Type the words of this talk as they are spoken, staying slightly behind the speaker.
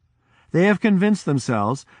They have convinced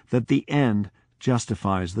themselves that the end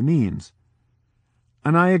justifies the means.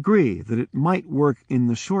 And I agree that it might work in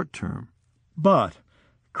the short term. But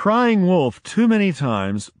crying wolf too many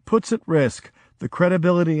times puts at risk the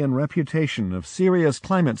credibility and reputation of serious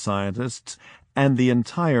climate scientists and the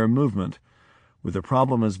entire movement. With a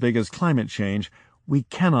problem as big as climate change, we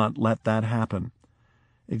cannot let that happen.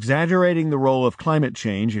 Exaggerating the role of climate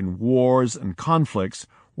change in wars and conflicts,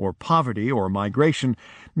 or poverty or migration,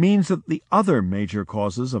 means that the other major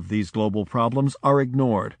causes of these global problems are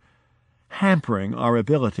ignored, hampering our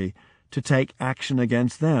ability to take action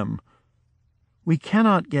against them. We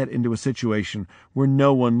cannot get into a situation where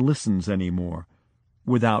no one listens anymore.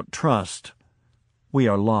 Without trust, we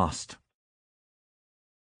are lost.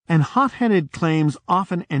 And hot-headed claims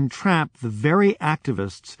often entrap the very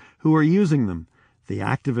activists who are using them. The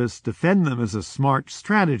activists defend them as a smart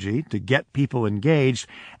strategy to get people engaged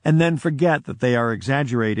and then forget that they are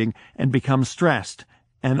exaggerating and become stressed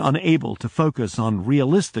and unable to focus on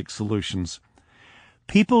realistic solutions.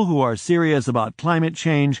 People who are serious about climate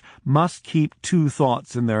change must keep two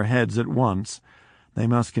thoughts in their heads at once. They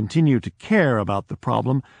must continue to care about the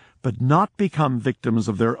problem, but not become victims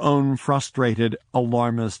of their own frustrated,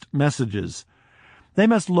 alarmist messages. They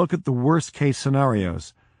must look at the worst-case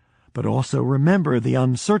scenarios, but also remember the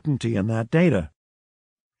uncertainty in that data.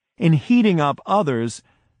 In heating up others,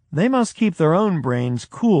 they must keep their own brains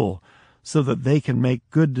cool so that they can make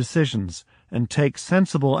good decisions and take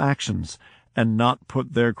sensible actions and not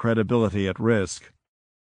put their credibility at risk.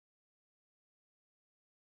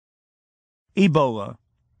 Ebola.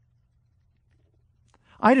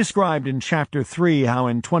 I described in Chapter 3 how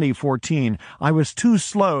in 2014 I was too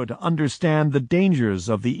slow to understand the dangers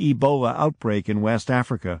of the Ebola outbreak in West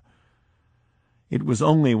Africa. It was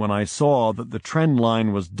only when I saw that the trend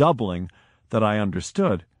line was doubling that I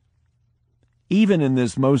understood. Even in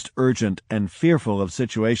this most urgent and fearful of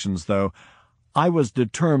situations, though, I was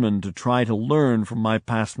determined to try to learn from my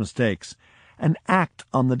past mistakes and act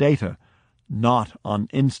on the data, not on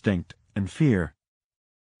instinct and fear.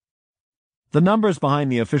 The numbers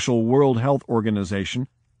behind the official World Health Organization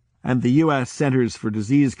and the U.S. Centers for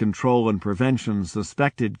Disease Control and Prevention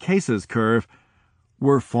suspected cases curve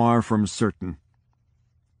were far from certain.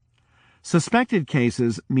 Suspected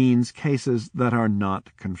cases means cases that are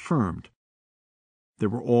not confirmed. There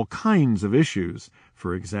were all kinds of issues.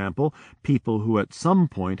 For example, people who at some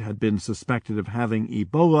point had been suspected of having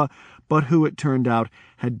Ebola, but who it turned out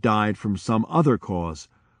had died from some other cause,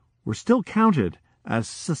 were still counted as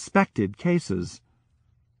suspected cases.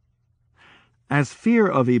 As fear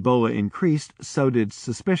of Ebola increased, so did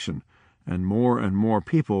suspicion, and more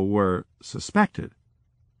people were suspected.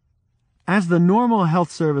 As the normal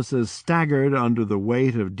health services staggered under the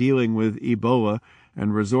weight of dealing with Ebola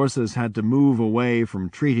and resources had to move away from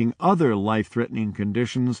treating other life-threatening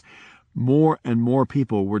conditions, more and more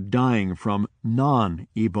people were dying from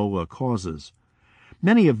non-Ebola causes.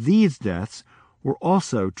 Many of these deaths were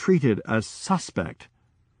also treated as suspect.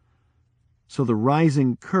 So the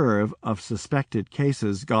rising curve of suspected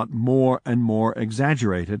cases got more and more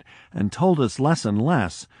exaggerated and told us less and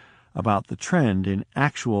less about the trend in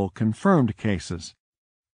actual confirmed cases.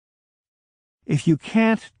 If you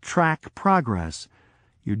can't track progress,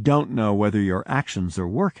 you don't know whether your actions are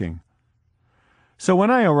working. So when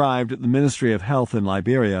I arrived at the Ministry of Health in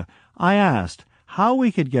Liberia, I asked how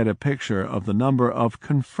we could get a picture of the number of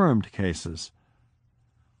confirmed cases.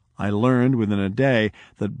 I learned within a day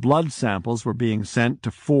that blood samples were being sent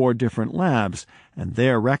to 4 different labs, and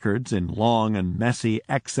their records in long and messy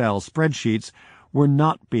Excel spreadsheets were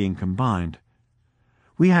not being combined.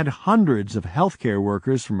 We had hundreds of healthcare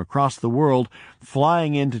workers from across the world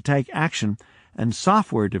flying in to take action, and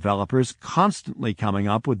software developers constantly coming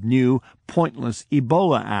up with new, pointless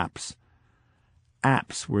Ebola apps.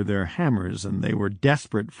 Apps were their hammers, and they were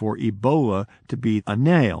desperate for Ebola to be a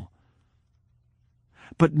nail.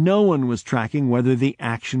 But no one was tracking whether the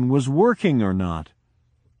action was working or not.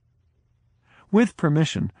 With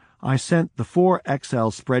permission, I sent the 4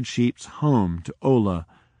 Excel spreadsheets home to Ola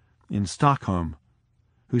in Stockholm,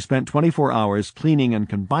 who spent 24 hours cleaning and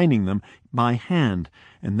combining them by hand,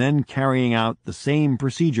 and then carrying out the same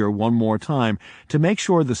procedure one more time to make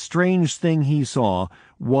sure the strange thing he saw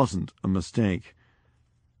wasn't a mistake.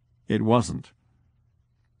 It wasn't.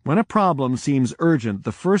 When a problem seems urgent,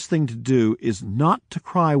 the first thing to do is not to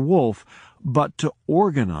cry wolf, but to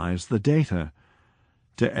organize the data.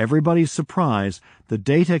 To everybody's surprise, the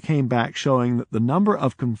data came back showing that the number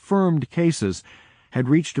of confirmed cases had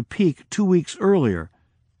reached a peak 2 weeks earlier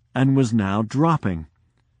and was now dropping.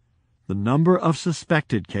 The number of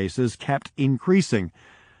suspected cases kept increasing.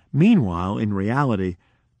 Meanwhile, in reality,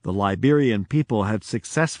 The Liberian people had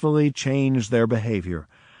successfully changed their behavior,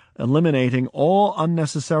 eliminating all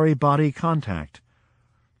unnecessary body contact.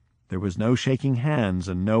 There was no shaking hands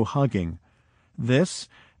and no hugging. This,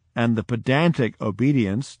 and the pedantic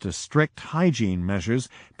obedience to strict hygiene measures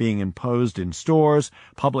being imposed in stores,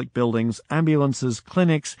 public buildings, ambulances,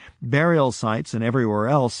 clinics, burial sites, and everywhere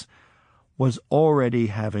else, was already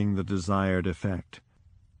having the desired effect.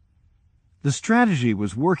 The strategy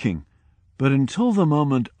was working, but until the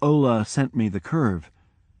moment Ola sent me the curve,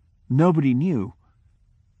 nobody knew.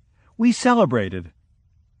 We celebrated,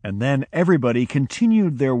 and then everybody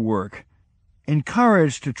continued their work,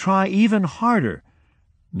 encouraged to try even harder,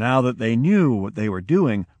 now that they knew what they were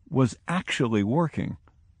doing was actually working.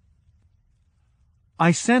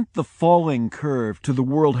 I sent the falling curve to the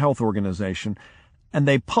World Health Organization, and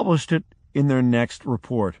they published it in their next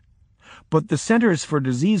report. But the Centers for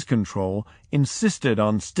Disease Control insisted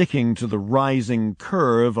on sticking to the rising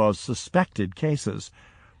curve of suspected cases.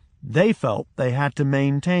 They felt they had to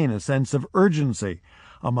maintain a sense of urgency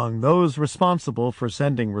among those responsible for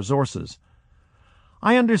sending resources.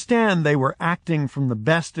 I understand they were acting from the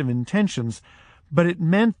best of intentions, but it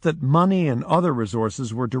meant that money and other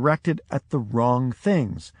resources were directed at the wrong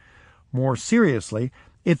things. More seriously,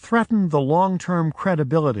 it threatened the long-term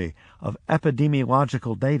credibility of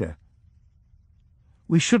epidemiological data.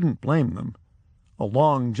 We shouldn't blame them. A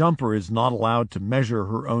long jumper is not allowed to measure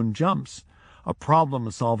her own jumps. A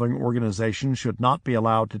problem-solving organization should not be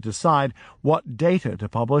allowed to decide what data to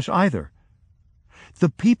publish either. The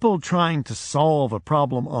people trying to solve a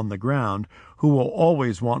problem on the ground, who will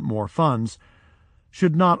always want more funds,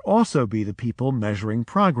 should not also be the people measuring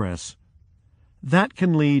progress. That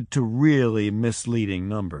can lead to really misleading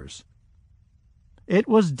numbers. It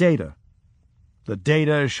was data. The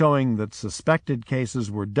data showing that suspected cases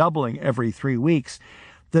were doubling every 3 weeks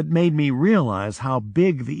that made me realize how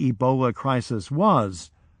big the Ebola crisis was.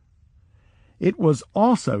 It was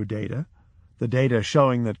also data, the data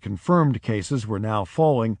showing that confirmed cases were now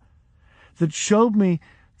falling, that showed me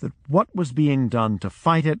that what was being done to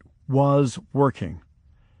fight it was working.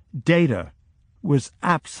 Data was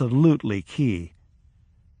absolutely key.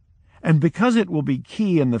 And because it will be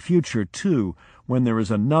key in the future, too, when there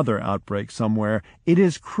is another outbreak somewhere, it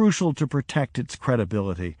is crucial to protect its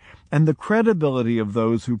credibility and the credibility of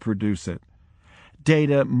those who produce it.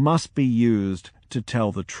 Data must be used to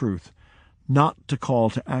tell the truth, not to call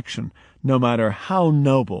to action, no matter how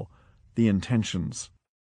noble the intentions.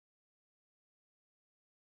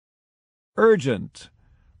 Urgent.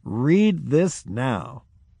 Read this now.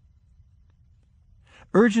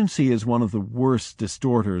 Urgency is one of the worst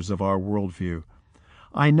distorters of our worldview.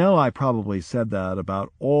 I know I probably said that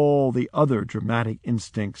about all the other dramatic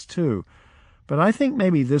instincts too, but I think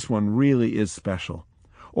maybe this one really is special.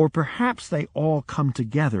 Or perhaps they all come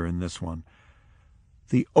together in this one.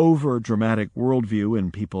 The over-dramatic worldview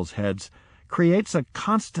in people's heads creates a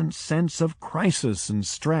constant sense of crisis and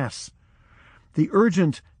stress. The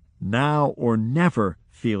urgent now or never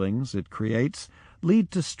feelings it creates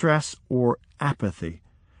lead to stress or apathy.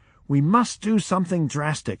 We must do something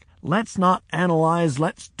drastic. Let's not analyze,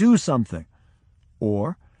 let's do something.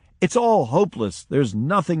 Or, it's all hopeless, there's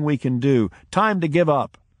nothing we can do, time to give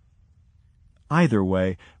up. Either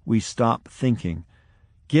way, we stop thinking,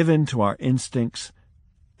 give in to our instincts,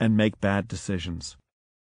 and make bad decisions.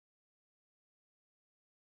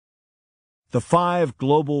 The 5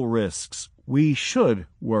 global risks we should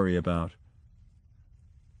worry about.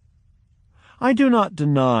 I do not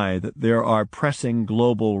deny that there are pressing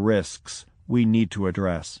global risks we need to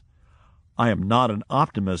address. I am not an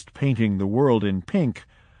optimist painting the world in pink.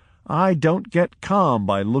 I don't get calm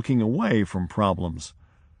by looking away from problems.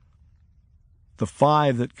 The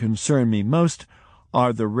 5 that concern me most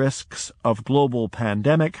are the risks of global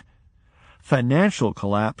pandemic, financial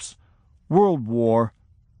collapse, world war,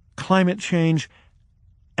 climate change,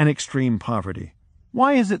 and extreme poverty.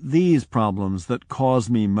 Why is it these problems that cause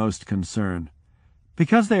me most concern?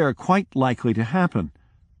 Because they are quite likely to happen.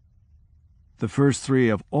 The first 3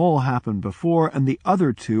 have all happened before, and the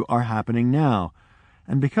other 2 are happening now.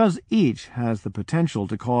 And because each has the potential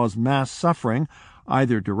to cause mass suffering,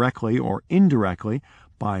 either directly or indirectly,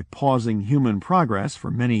 by pausing human progress for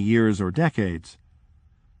many years or decades.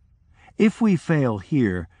 If we fail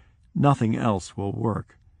here, nothing else will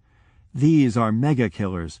work. These are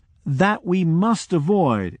mega-killers that we must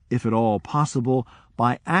avoid, if at all possible,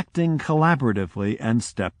 by acting collaboratively and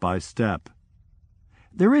step by step.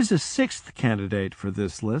 There is a 6th candidate for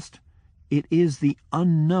this list. It is the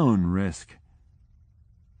unknown risk.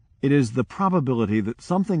 It is the probability that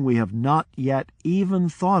something we have not yet even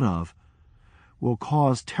thought of will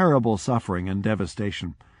cause terrible suffering and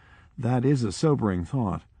devastation, That is a sobering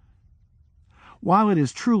thought. While it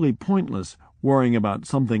is truly pointless worrying about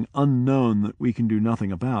something unknown that we can do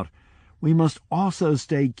nothing about, we must also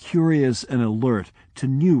stay curious and alert to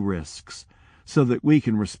new risks so that we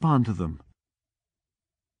can respond to them.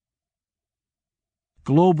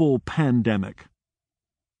 Global pandemic.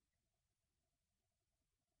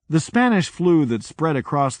 The Spanish flu that spread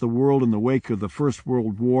across the world in the wake of the First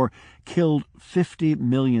World War killed 50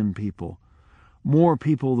 million people, more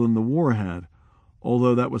people than the war had,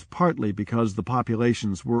 although that was partly because the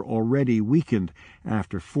populations were already weakened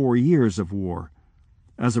after 4 years of war.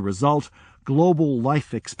 As a result, global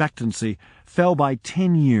life expectancy fell by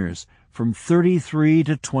 10 years, from 33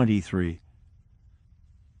 to 23.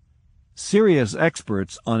 Serious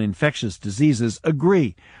experts on infectious diseases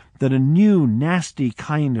agree that a new nasty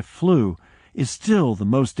kind of flu is still the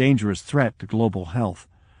most dangerous threat to global health.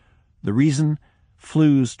 The reason?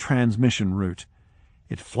 Flu's transmission route.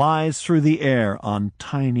 It flies through the air on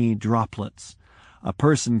tiny droplets. A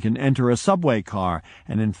person can enter a subway car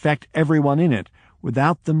and infect everyone in it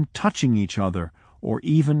without them touching each other or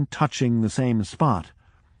even touching the same spot.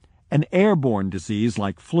 An airborne disease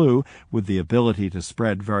like flu, with the ability to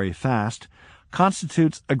spread very fast,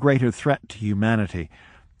 constitutes a greater threat to humanity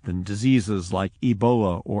than diseases like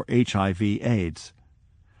Ebola or HIV/AIDS.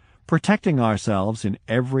 Protecting ourselves in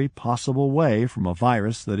every possible way from a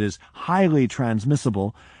virus that is highly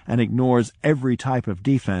transmissible and ignores every type of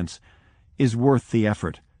defense is worth the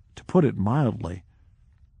effort, to put it mildly.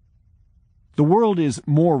 The world is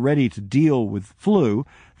more ready to deal with flu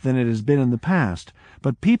than it has been in the past,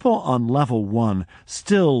 but people on level 1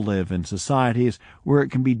 still live in societies where it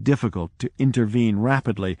can be difficult to intervene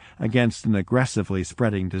rapidly against an aggressively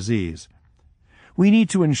spreading disease. We need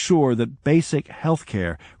to ensure that basic health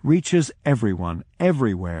care reaches everyone,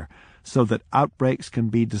 everywhere, so that outbreaks can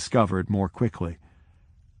be discovered more quickly.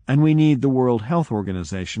 And we need the World Health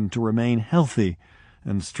Organization to remain healthy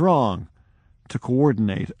and strong to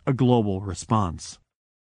coordinate a global response.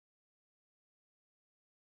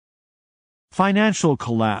 Financial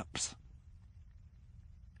collapse.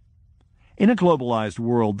 In a globalized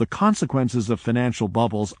world, the consequences of financial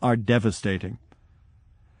bubbles are devastating.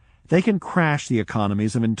 They can crash the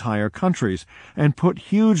economies of entire countries and put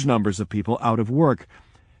huge numbers of people out of work,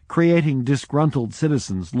 creating disgruntled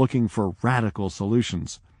citizens looking for radical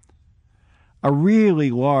solutions. A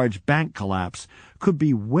really large bank collapse could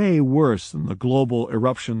be way worse than the global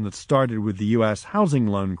eruption that started with the U.S. housing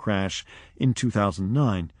loan crash in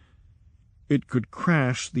 2009. It could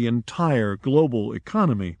crash the entire global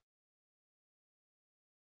economy.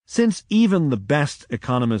 Since even the best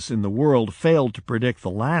economists in the world failed to predict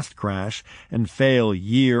the last crash and fail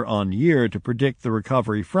year on year to predict the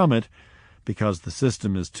recovery from it, because the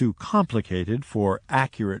system is too complicated for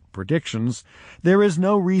accurate predictions, there is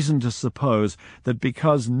no reason to suppose that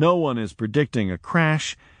because no one is predicting a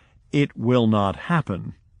crash, it will not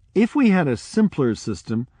happen. If we had a simpler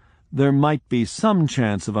system, there might be some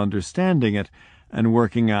chance of understanding it and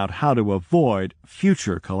working out how to avoid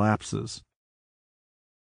future collapses.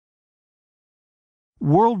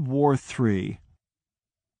 World War III.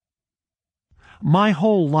 My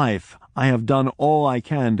whole life I have done all I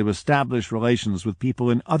can to establish relations with people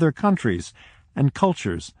in other countries and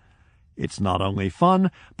cultures. It's not only fun,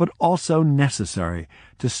 but also necessary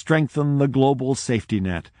to strengthen the global safety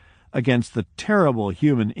net against the terrible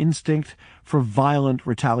human instinct for violent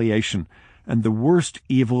retaliation and the worst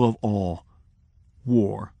evil of all,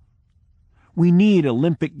 war. We need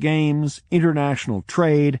Olympic Games, international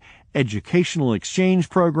trade, educational exchange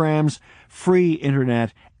programs, free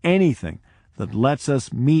internet, anything that lets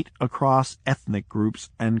us meet across ethnic groups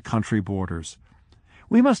and country borders.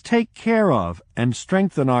 We must take care of and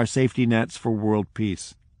strengthen our safety nets for world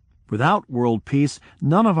peace. Without world peace,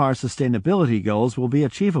 none of our sustainability goals will be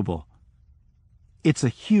achievable. It's a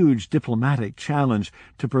huge diplomatic challenge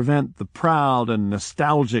to prevent the proud and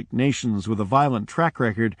nostalgic nations with a violent track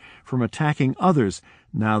record from attacking others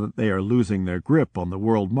now that they are losing their grip on the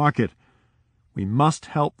world market. We must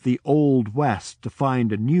help the Old West to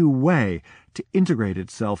find a new way to integrate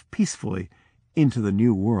itself peacefully into the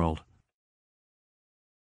new world.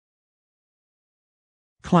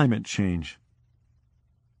 Climate change.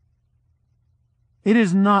 It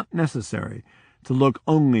is not necessary to look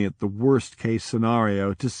only at the worst-case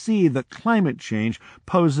scenario to see that climate change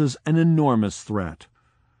poses an enormous threat.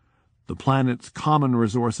 The planet's common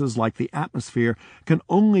resources, like the atmosphere, can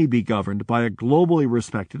only be governed by a globally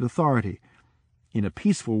respected authority, in a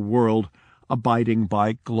peaceful world abiding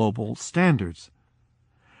by global standards.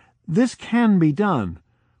 This can be done.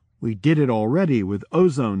 We did it already with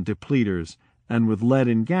ozone depleters and with lead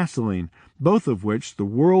in gasoline, both of which the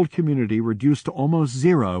world community reduced to almost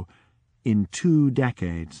zero in 2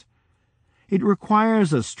 decades. It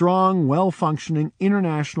requires a strong, well-functioning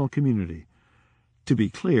international community. To be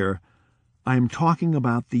clear, I am talking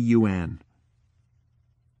about the UN.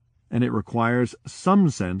 And it requires some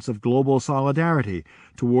sense of global solidarity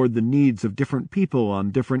toward the needs of different people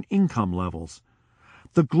on different income levels.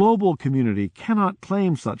 The global community cannot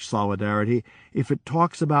claim such solidarity if it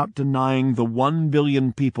talks about denying the 1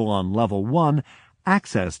 billion people on level 1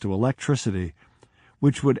 access to electricity,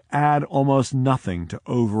 which would add almost nothing to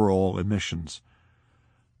overall emissions.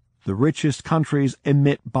 The richest countries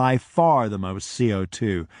emit by far the most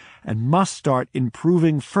CO2 and must start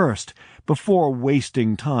improving first before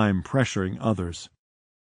wasting time pressuring others.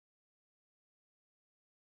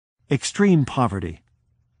 Extreme poverty.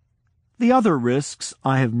 The other risks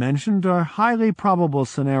I have mentioned are highly probable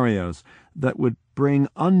scenarios that would bring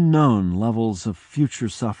unknown levels of future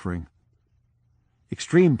suffering.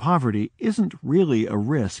 Extreme poverty isn't really a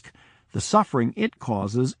risk. The suffering it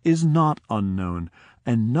causes is not unknown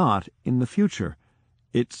and not in the future.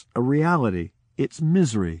 It's a reality. It's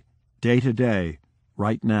misery, day to day,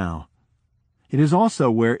 right now. It is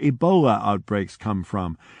also where Ebola outbreaks come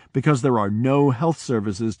from, because there are no health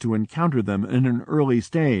services to encounter them in an early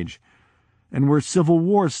stage, and where civil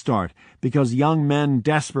wars start, because young men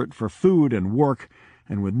desperate for food and work,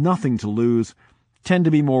 and with nothing to lose, tend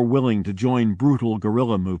to be more willing to join brutal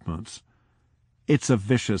guerrilla movements. It's a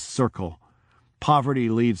vicious circle. Poverty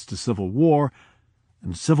leads to civil war,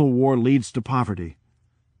 and civil war leads to poverty.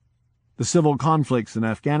 The civil conflicts in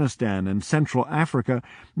Afghanistan and Central Africa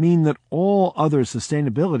mean that all other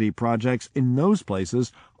sustainability projects in those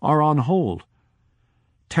places are on hold.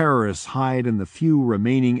 Terrorists hide in the few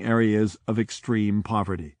remaining areas of extreme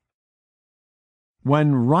poverty.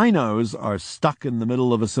 When rhinos are stuck in the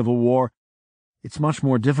middle of a civil war, it's much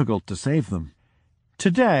more difficult to save them.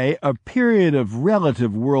 Today, a period of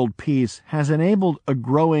relative world peace has enabled a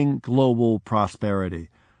growing global prosperity.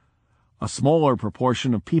 A smaller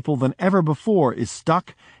proportion of people than ever before is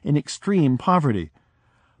stuck in extreme poverty,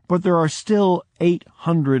 but there are still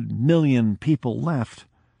 800 million people left.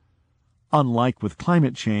 Unlike with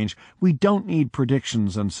climate change, we don't need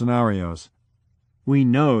predictions and scenarios. We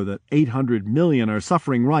know that 800 million are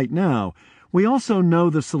suffering right now. We also know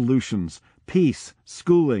the solutions: peace,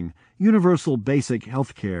 schooling, universal basic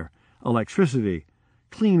health care, electricity,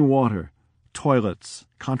 clean water, toilets,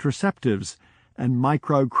 contraceptives, and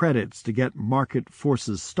microcredits to get market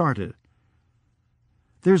forces started.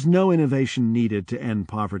 There's no innovation needed to end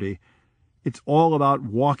poverty. It's all about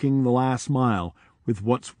walking the last mile with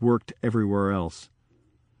what's worked everywhere else.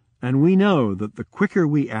 And we know that the quicker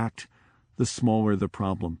we act, the smaller the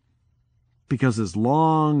problem. Because as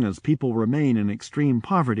long as people remain in extreme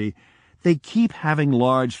poverty, they keep having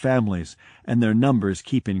large families, and their numbers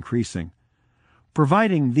keep increasing.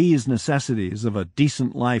 Providing these necessities of a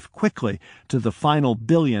decent life quickly to the final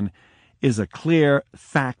billion is a clear,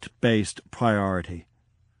 fact-based priority.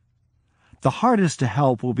 The hardest to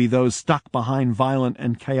help will be those stuck behind violent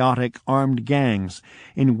and chaotic armed gangs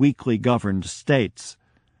in weakly governed states.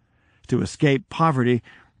 To escape poverty,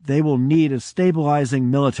 they will need a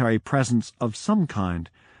stabilizing military presence of some kind.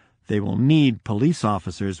 They will need police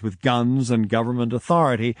officers with guns and government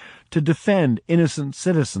authority to defend innocent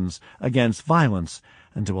citizens against violence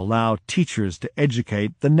and to allow teachers to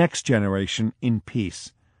educate the next generation in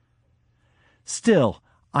peace. Still,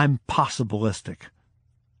 I'm possibilistic.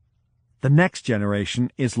 The next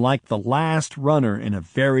generation is like the last runner in a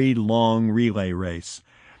very long relay race.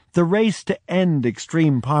 The race to end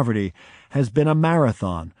extreme poverty has been a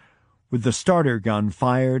marathon, with the starter gun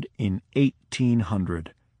fired in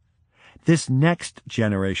 1800. This next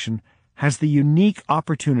generation has the unique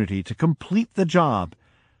opportunity to complete the job,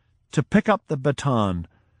 to pick up the baton,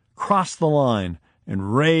 cross the line,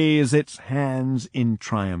 and raise its hands in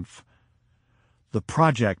triumph. The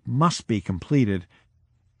project must be completed,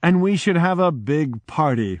 and we should have a big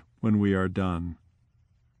party when we are done.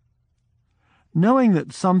 Knowing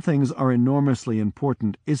that some things are enormously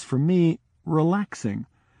important is, for me, relaxing.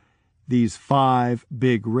 These 5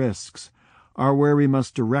 big risks are where we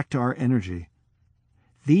must direct our energy.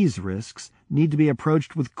 These risks need to be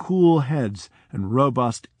approached with cool heads and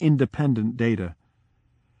robust, independent data.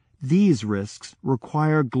 These risks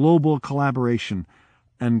require global collaboration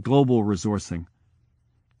and global resourcing.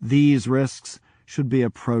 These risks should be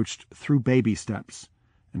approached through baby steps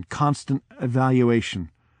and constant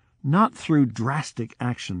evaluation, not through drastic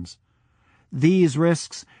actions. These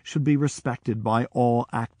risks should be respected by all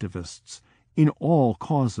activists, in all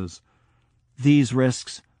causes. These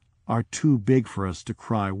risks are too big for us to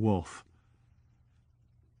cry wolf.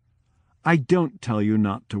 I don't tell you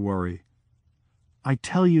not to worry. I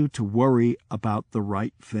tell you to worry about the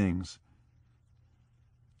right things.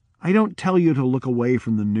 I don't tell you to look away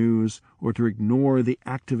from the news or to ignore the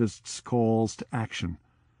activists' calls to action.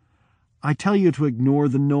 I tell you to ignore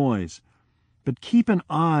the noise, but keep an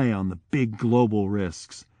eye on the big global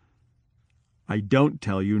risks. I don't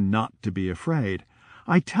tell you not to be afraid.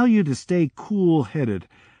 I tell you to stay cool-headed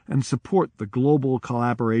and support the global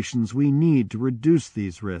collaborations we need to reduce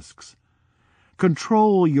these risks.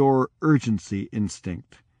 Control your urgency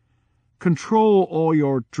instinct. Control all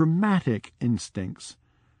your dramatic instincts.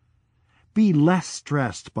 Be less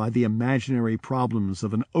stressed by the imaginary problems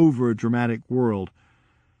of an over-dramatic world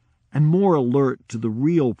and more alert to the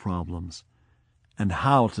real problems and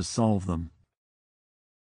how to solve them.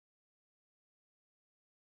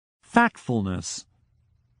 Factfulness.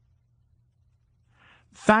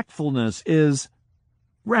 Factfulness is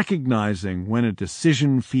recognizing when a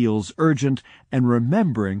decision feels urgent and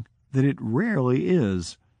remembering that it rarely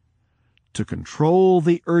is. To control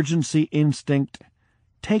the urgency instinct,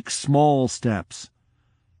 take small steps.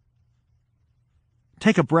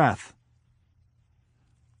 Take a breath.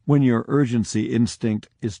 When your urgency instinct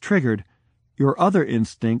is triggered, your other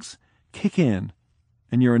instincts kick in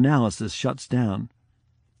and your analysis shuts down.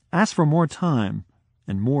 Ask for more time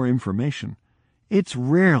and more information. It's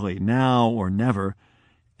rarely now or never,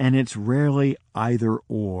 and it's rarely either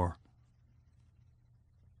or.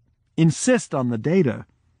 Insist on the data.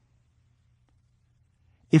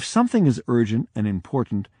 If something is urgent and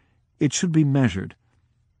important, it should be measured.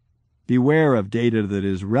 Beware of data that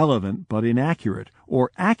is relevant but inaccurate,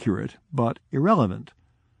 or accurate but irrelevant.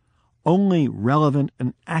 Only relevant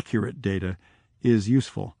and accurate data is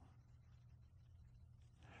useful.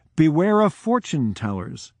 Beware of fortune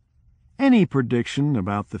tellers. Any prediction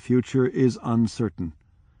about the future is uncertain.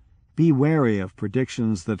 Be wary of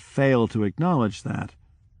predictions that fail to acknowledge that.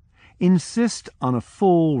 Insist on a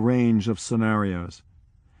full range of scenarios,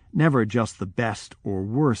 never just the best or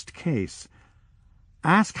worst case.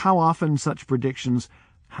 Ask how often such predictions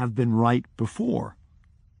have been right before.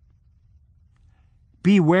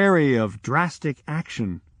 Be wary of drastic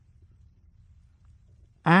action.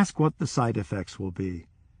 Ask what the side effects will be.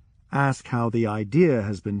 Ask how the idea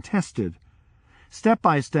has been tested.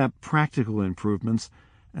 Step-by-step practical improvements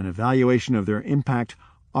and evaluation of their impact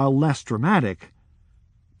are less dramatic,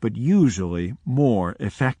 but usually more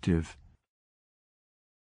effective.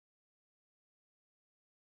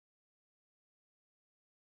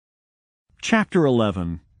 Chapter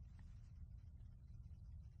 11.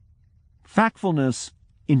 Factfulness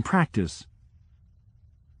in Practice.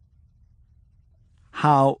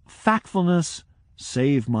 How factfulness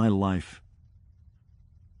saved my life.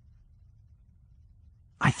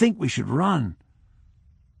 "I think we should run,"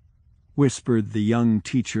 whispered the young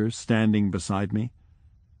teacher standing beside me.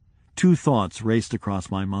 Two thoughts raced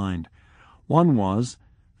across my mind. One was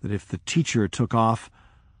that if the teacher took off,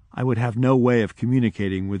 I would have no way of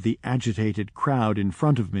communicating with the agitated crowd in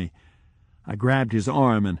front of me. I grabbed his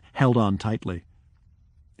arm and held on tightly.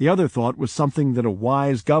 The other thought was something that a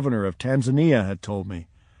wise governor of Tanzania had told me.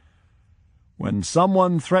 When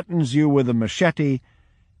someone threatens you with a machete,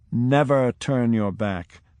 never turn your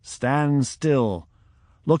back. Stand still,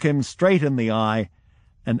 look him straight in the eye,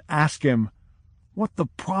 and ask him what the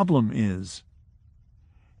problem is.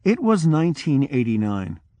 It was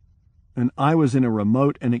 1989, and I was in a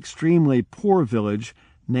remote and extremely poor village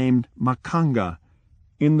named Makanga,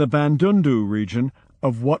 in the Bandundu region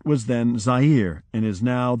of what was then Zaire and is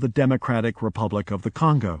now the Democratic Republic of the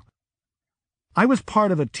Congo. I was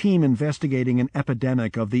part of a team investigating an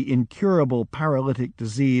epidemic of the incurable paralytic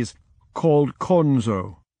disease called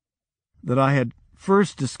Konzo that I had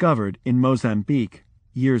first discovered in Mozambique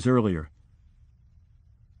years earlier.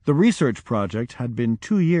 The research project had been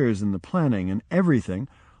 2 years in the planning, and everything,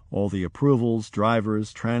 all the approvals,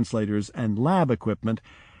 drivers, translators, and lab equipment,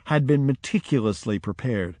 had been meticulously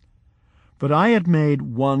prepared. But I had made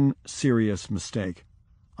one serious mistake.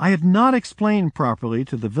 I had not explained properly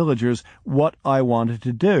to the villagers what I wanted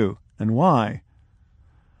to do and why.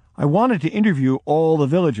 I wanted to interview all the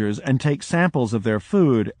villagers and take samples of their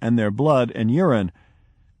food and their blood and urine,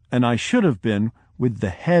 and I should have been with the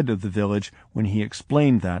head of the village when he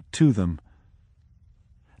explained that to them.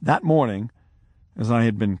 That morning, as I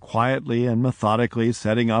had been quietly and methodically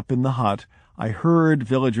setting up in the hut, I heard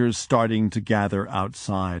villagers starting to gather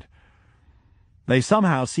outside. They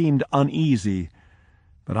somehow seemed uneasy,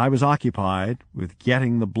 but I was occupied with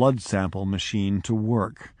getting the blood sample machine to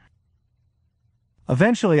work.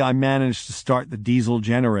 Eventually I managed to start the diesel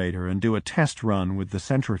generator and do a test run with the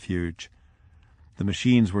centrifuge. The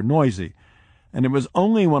machines were noisy, and it was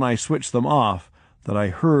only when I switched them off that I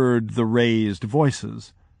heard the raised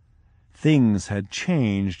voices. Things had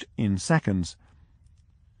changed in seconds.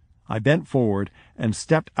 I bent forward and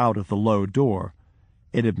stepped out of the low door.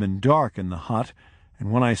 It had been dark in the hut,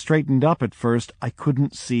 and when I straightened up at first I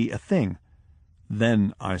couldn't see a thing.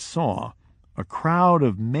 Then I saw a crowd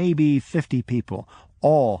of maybe 50 people,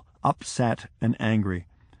 all upset and angry.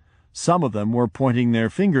 Some of them were pointing their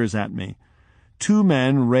fingers at me. 2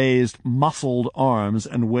 men raised muscled arms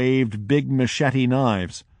and waved big machete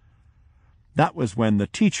knives. That was when the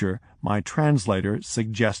teacher, my translator,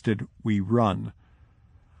 suggested we run.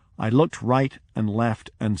 I looked right and left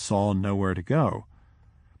and saw nowhere to go.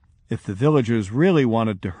 If the villagers really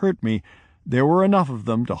wanted to hurt me, there were enough of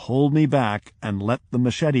them to hold me back and let the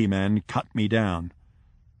machete men cut me down.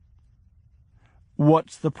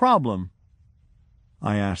 "What's the problem?"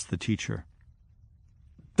 I asked the teacher.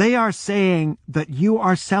 "They are saying that you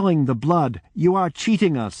are selling the blood. You are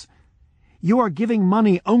cheating us. You are giving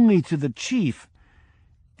money only to the chief.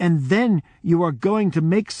 And then you are going to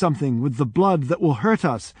make something with the blood that will hurt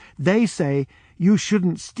us. They say you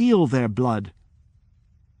shouldn't steal their blood."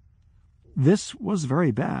 This was very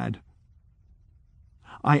bad.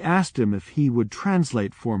 I asked him if he would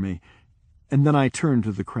translate for me, and then I turned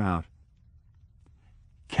to the crowd.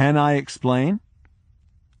 "Can I explain?"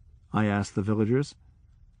 I asked the villagers.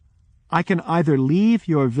 "I can either leave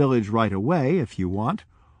your village right away, if you want,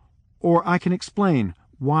 or I can explain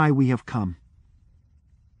why we have come."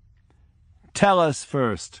 "Tell us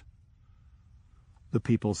first," the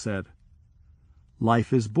people said.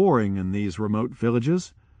 Life is boring in these remote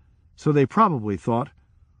villages, so they probably thought,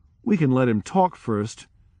 we can let him talk first,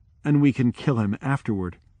 and we can kill him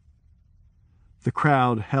afterward. The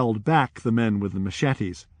crowd held back the men with the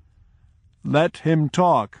machetes. "Let him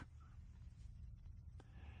talk."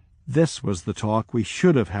 This was the talk we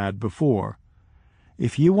should have had before.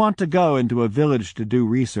 If you want to go into a village to do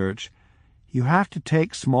research, you have to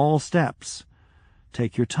take small steps,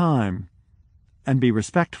 take your time, and be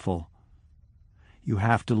respectful. You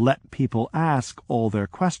have to let people ask all their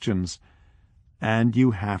questions, and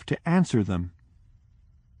you have to answer them.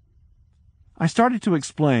 I started to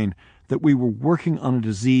explain that we were working on a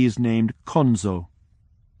disease named konzo.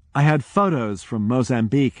 I had photos from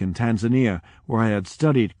Mozambique and Tanzania, where I had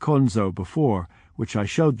studied konzo before, which I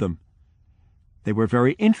showed them. They were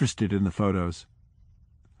very interested in the photos.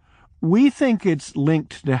 "We think it's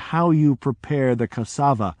linked to how you prepare the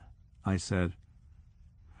cassava," I said.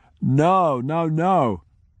 No,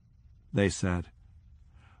 they said.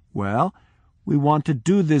 "Well, we want to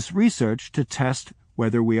do this research to test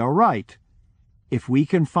whether we are right. If we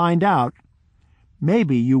can find out,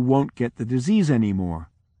 maybe you won't get the disease anymore."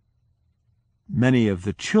 Many of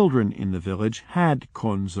the children in the village had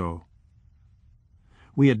konzo.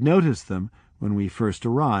 We had noticed them when we first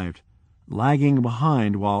arrived, lagging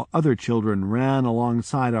behind while other children ran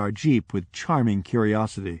alongside our jeep with charming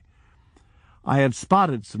curiosity. I had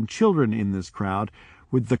spotted some children in this crowd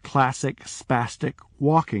with the classic spastic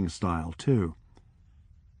walking style, too.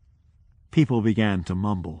 People began to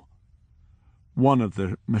mumble. One of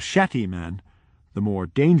the machete men, the more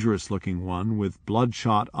dangerous-looking one with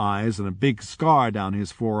bloodshot eyes and a big scar down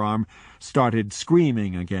his forearm, started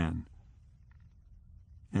screaming again.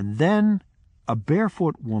 And then a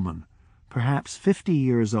barefoot woman, perhaps 50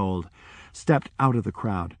 years old, stepped out of the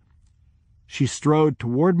crowd. She strode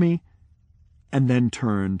toward me and then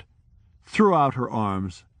turned, threw out her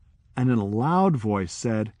arms, and in a loud voice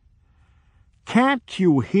said, "Can't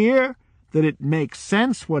you hear that it makes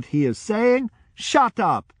sense what he is saying? Shut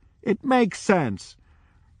up! It makes sense.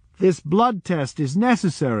 This blood test is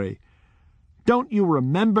necessary. Don't you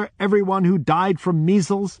remember everyone who died from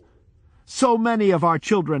measles? So many of our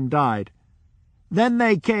children died. Then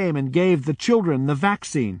they came and gave the children the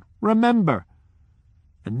vaccine, remember?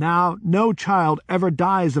 And now no child ever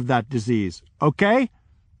dies of that disease, okay?"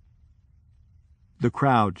 The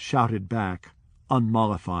crowd shouted back,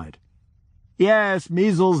 unmollified. "Yes,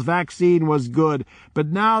 measles vaccine was good, but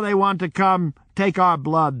now they want to come take our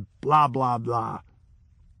blood, blah, blah, blah."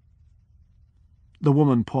 The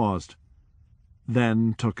woman paused,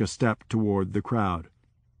 then took a step toward the crowd.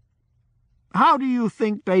 "How do you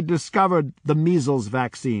think they discovered the measles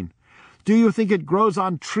vaccine? Do you think it grows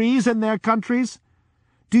on trees in their countries?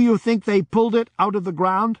 Do you think they pulled it out of the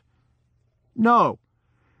ground? No.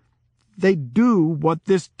 They do what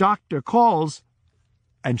this doctor calls,"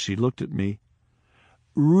 and she looked at me,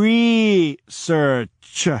 "research."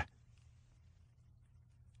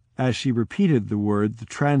 As she repeated the word the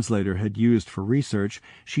translator had used for research,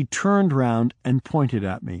 she turned round and pointed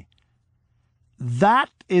at me.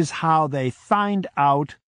 "That is how they find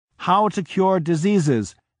out how to cure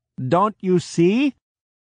diseases. Don't you see?"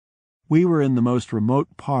 We were in the most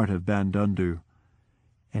remote part of Bandundu,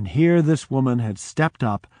 and here this woman had stepped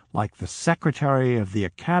up like the secretary of the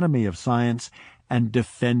Academy of Science and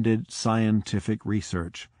defended scientific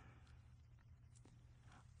research.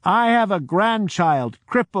 "I have a grandchild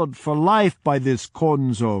crippled for life by this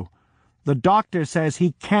konzo. The doctor says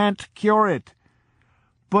he can't cure it.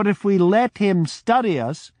 But if we let him study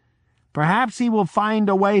us, perhaps he will find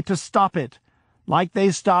a way to stop it, like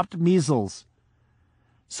they stopped measles,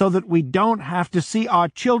 so that we don't have to see our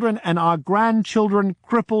children and our grandchildren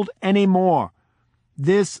crippled anymore.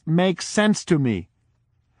 This makes sense to me.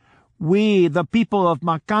 We, the people of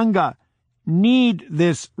Makanga, need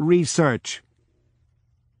this research."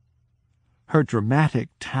 Her dramatic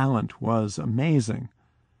talent was amazing,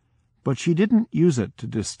 but she didn't use it to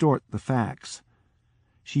distort the facts.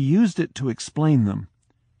 She used it to explain them,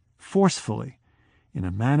 forcefully, in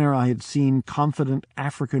a manner I had seen confident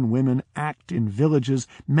African women act in villages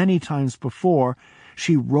many times before.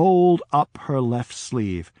 She rolled up her left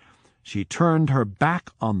sleeve. She turned her back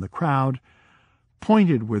on the crowd,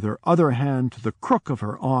 pointed with her other hand to the crook of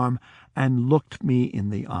her arm, and looked me in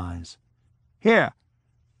the eyes. "Here,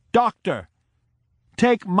 doctor,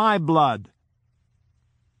 take my blood."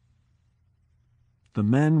 The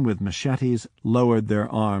men with machetes lowered their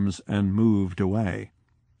arms and moved away.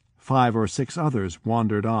 5 or 6 others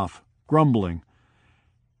wandered off, grumbling.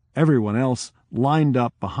 Everyone else lined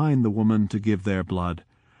up behind the woman to give their blood,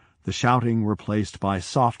 the shouting replaced by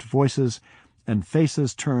soft voices and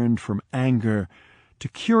faces turned from anger to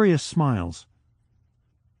curious smiles.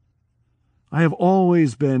 I have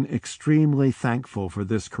always been extremely thankful for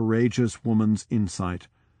this courageous woman's insight,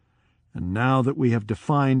 and now that we have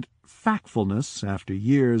defined factfulness after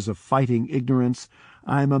years of fighting ignorance,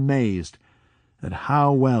 I am amazed at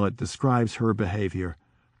how well it describes her behavior.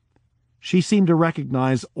 She seemed to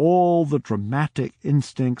recognize all the dramatic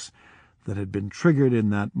instincts that had been triggered in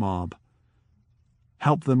that mob,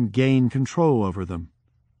 helped them gain control over them,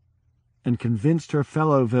 and convinced her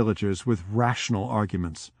fellow villagers with rational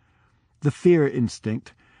arguments. The fear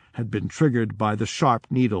instinct had been triggered by the sharp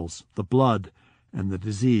needles, the blood, and the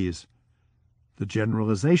disease. The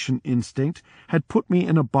generalization instinct had put me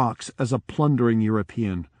in a box as a plundering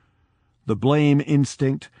European. The blame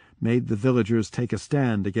instinct made the villagers take a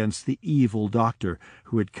stand against the evil doctor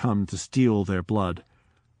who had come to steal their blood.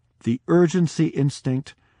 The urgency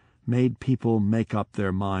instinct made people make up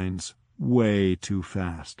their minds way too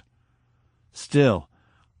fast. Still,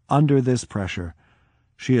 under this pressure,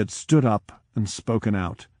 she had stood up and spoken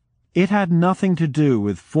out. It had nothing to do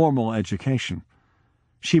with formal education.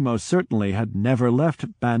 She most certainly had never left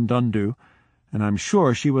Bandundu, and I'm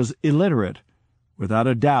sure she was illiterate. Without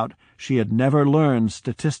a doubt, she had never learned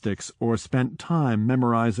statistics or spent time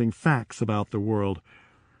memorizing facts about the world.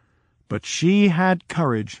 But she had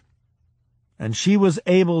courage, and she was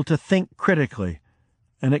able to think critically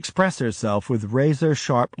and express herself with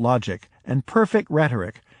razor-sharp logic and perfect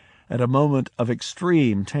rhetoric at a moment of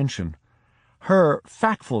extreme tension. Her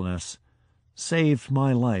factfulness saved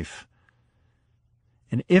my life.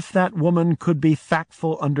 And if that woman could be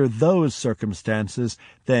factful under those circumstances,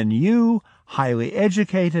 then you, highly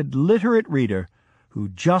educated, literate reader, who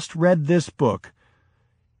just read this book,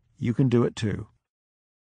 you can do it too.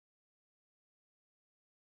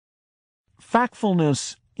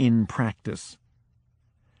 Factfulness in practice.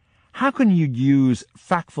 How can you use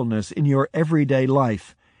factfulness in your everyday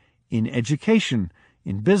life, in education,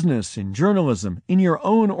 in business, in journalism, in your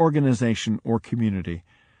own organization or community,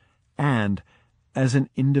 and as an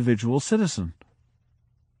individual citizen?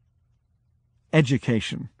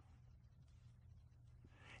 Education.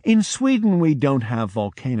 In Sweden we don't have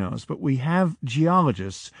volcanoes, but we have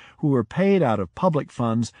geologists who are paid out of public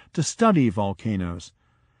funds to study volcanoes.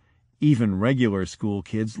 Even regular school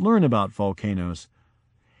kids learn about volcanoes.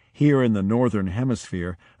 Here in the Northern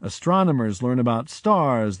Hemisphere, astronomers learn about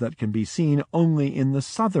stars that can be seen only in the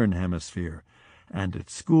Southern Hemisphere, and at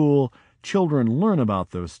school, children learn about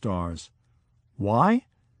those stars. Why?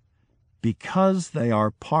 Because they are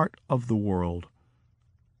part of the world.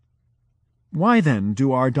 Why then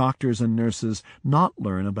do our doctors and nurses not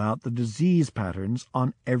learn about the disease patterns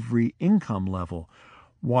on every income level?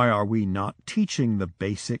 Why are we not teaching the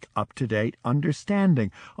basic up-to-date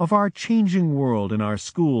understanding of our changing world in our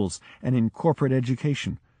schools and in corporate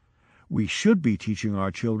education? We should be teaching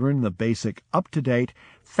our children the basic up-to-date,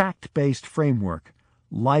 fact-based framework,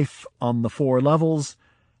 life on the 4 levels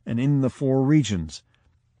and in the 4 regions,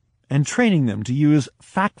 and training them to use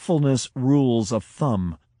factfulness rules of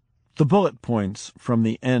thumb, the bullet points from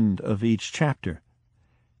the end of each chapter.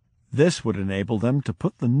 This would enable them to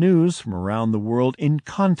put the news from around the world in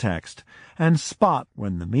context and spot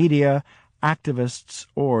when the media, activists,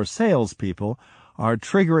 or salespeople are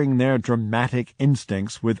triggering their dramatic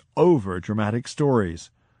instincts with over-dramatic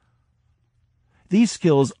stories. These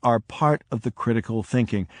skills are part of the critical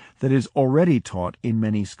thinking that is already taught in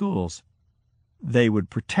many schools. They would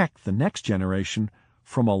protect the next generation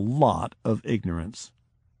from a lot of ignorance.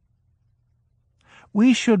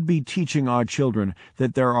 We should be teaching our children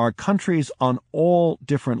that there are countries on all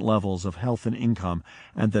different levels of health and income,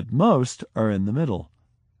 and that most are in the middle.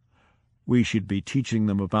 We should be teaching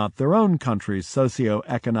them about their own country's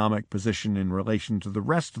socio-economic position in relation to the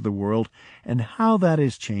rest of the world and how that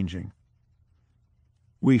is changing.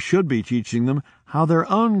 We should be teaching them how their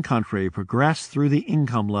own country progressed through the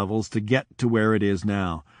income levels to get to where it is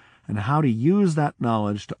now, and how to use that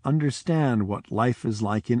knowledge to understand what life is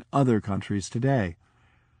like in other countries today.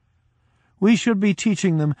 We should be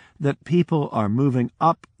teaching them that people are moving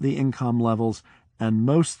up the income levels and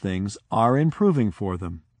most things are improving for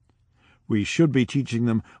them. We should be teaching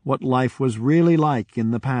them what life was really like in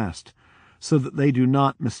the past, so that they do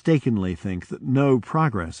not mistakenly think that no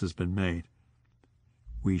progress has been made.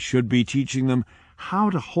 We should be teaching them how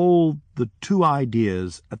to hold the two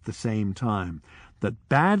ideas at the same time, that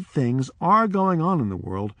bad things are going on in the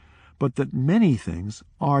world, but that many things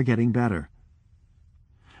are getting better.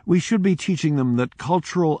 We should be teaching them that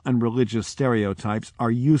cultural and religious stereotypes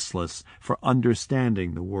are useless for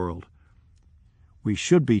understanding the world. We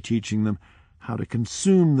should be teaching them how to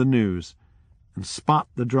consume the news and spot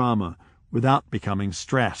the drama without becoming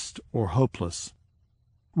stressed or hopeless.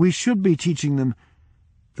 We should be teaching them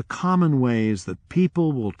the common ways that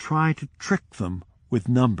people will try to trick them with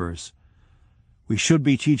numbers. We should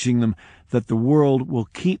be teaching them that the world will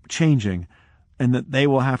keep changing and that they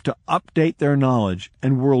will have to update their knowledge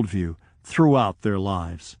and worldview throughout their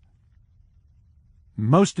lives.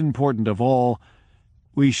 Most important of all,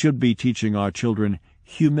 we should be teaching our children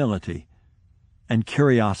humility and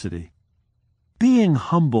curiosity. Being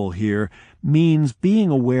humble here means being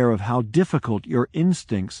aware of how difficult your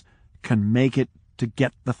instincts can make it to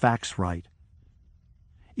get the facts right.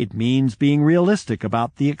 It means being realistic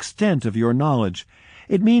about the extent of your knowledge.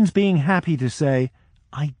 It means being happy to say,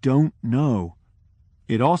 "I don't know."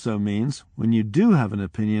 It also means, when you do have an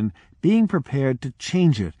opinion, being prepared to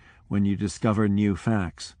change it when you discover new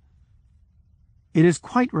facts. It is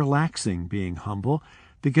quite relaxing being humble,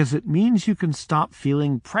 because it means you can stop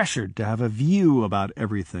feeling pressured to have a view about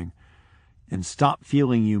everything, and stop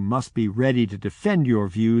feeling you must be ready to defend your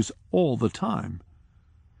views all the time.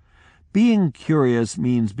 Being curious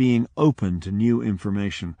means being open to new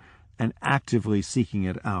information and actively seeking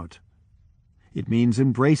it out. It means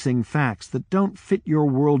embracing facts that don't fit your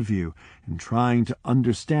worldview and trying to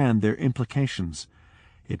understand their implications.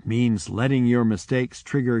 It means letting your mistakes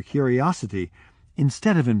trigger curiosity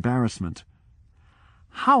instead of embarrassment.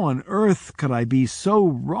 How on earth could I be so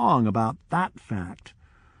wrong about that fact?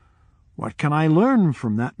 What can I learn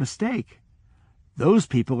from that mistake? Those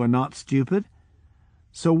people are not stupid.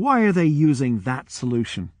 So why are they using that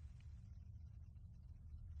solution?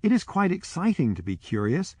 It is quite exciting to be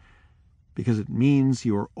curious, because it means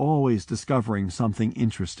you are always discovering something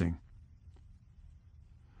interesting.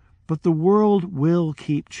 But the world will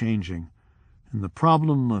keep changing, and the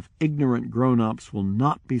problem of ignorant grown-ups will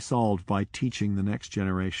not be solved by teaching the next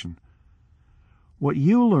generation. What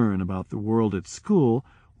you learn about the world at school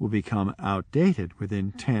will become outdated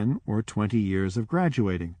within 10 or 20 years of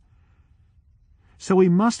graduating. So we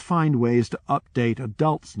must find ways to update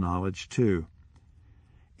adults' knowledge, too.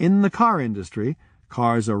 In the car industry,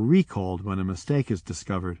 cars are recalled when a mistake is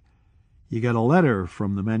discovered. You get a letter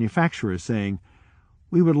from the manufacturer saying,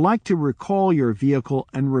 "We would like to recall your vehicle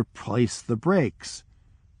and replace the brakes."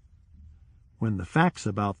 When the facts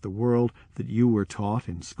about the world that you were taught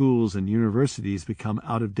in schools and universities become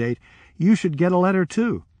out of date, you should get a letter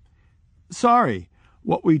too. "Sorry,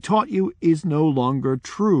 what we taught you is no longer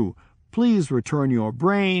true. Please return your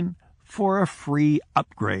brain for a free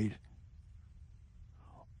upgrade."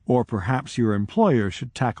 Or perhaps your employer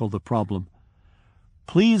should tackle the problem.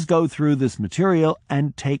 "Please go through this material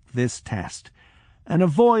and take this test, and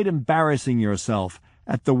avoid embarrassing yourself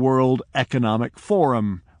at the World Economic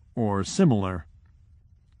Forum or similar."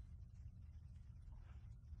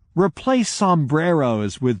 Replace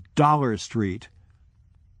sombreros with Dollar Street.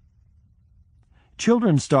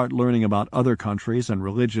 Children start learning about other countries and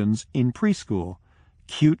religions in preschool.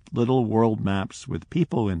 Cute little world maps with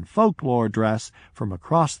people in folklore dress from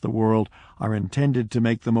across the world are intended to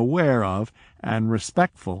make them aware of and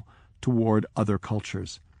respectful toward other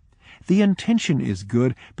cultures. The intention is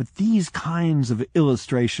good, but these kinds of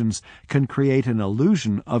illustrations can create an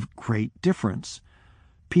illusion of great difference.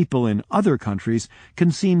 People in other countries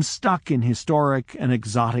can seem stuck in historic and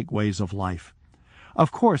exotic ways of life.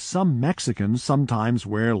 Of course, some Mexicans sometimes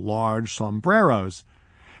wear large sombreros,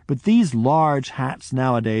 but these large hats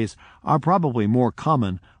nowadays are probably more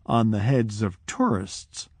common on the heads of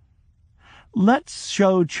tourists. Let's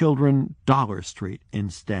show children Dollar Street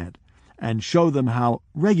instead, and show them how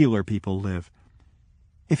regular people live.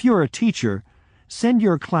 If you're a teacher, send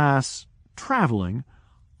your class traveling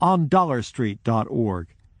on dollarstreet.org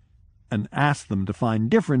and ask them to find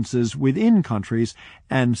differences within countries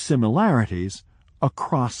and similarities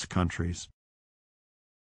across countries.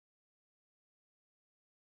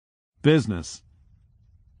 Business.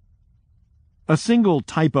 A single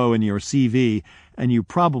typo in your CV and you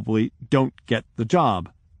probably don't get the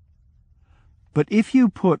job. But if you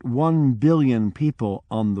put 1 billion people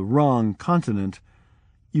on the wrong continent,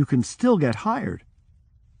 you can still get hired.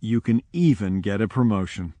 You can even get a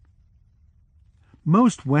promotion.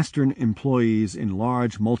 Most Western employees in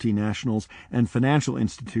large multinationals and financial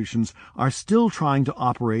institutions are still trying to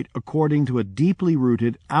operate according to a deeply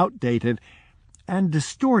rooted, outdated, and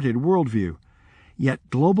distorted worldview. Yet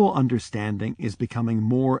global understanding is becoming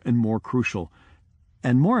more and more crucial,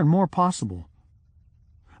 and more possible.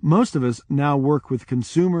 Most of us now work with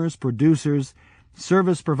consumers, producers,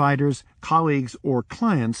 service providers, colleagues, or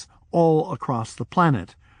clients all across the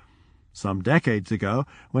planet. Some decades ago,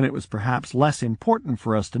 when it was perhaps less important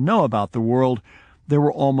for us to know about the world, there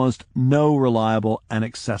were almost no reliable and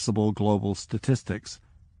accessible global statistics.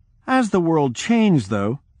 As the world changed,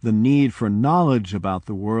 though, the need for knowledge about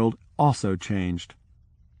the world also changed.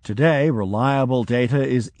 Today, reliable data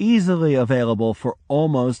is easily available for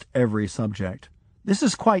almost every subject. This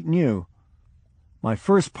is quite new. My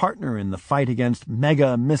first partner in the fight against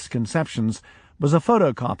mega misconceptions was a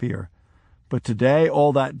photocopier, but today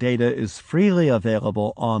all that data is freely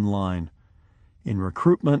available online. In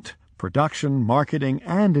recruitment, production, marketing,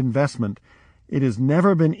 and investment, it has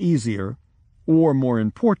never been easier, or more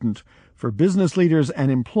important, for business leaders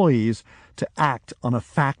and employees to act on a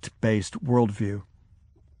fact-based worldview.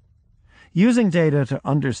 Using data to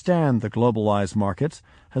understand the globalized markets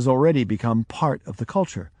has already become part of the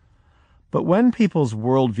culture. But when people's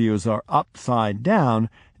worldviews are upside down,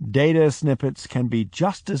 data snippets can be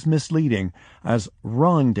just as misleading as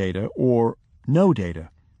wrong data or no data.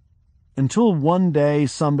 Until one day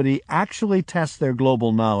somebody actually tests their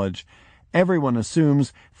global knowledge, everyone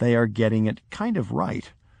assumes they are getting it kind of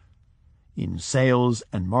right. In sales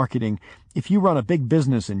and marketing, if you run a big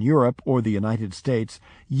business in Europe or the United States,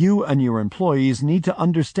 you and your employees need to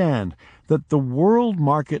understand that the world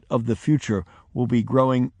market of the future will be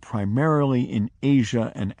growing primarily in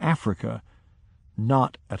Asia and Africa,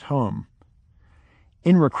 not at home.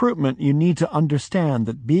 In recruitment, you need to understand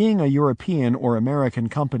that being a European or American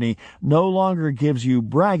company no longer gives you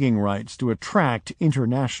bragging rights to attract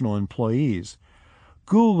international employees.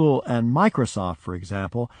 Google and Microsoft, for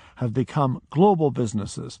example, have become global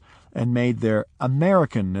businesses and made their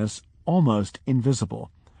Americanness almost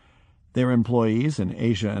invisible. Their employees in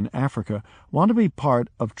Asia and Africa want to be part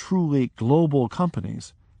of truly global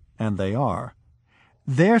companies, and they are.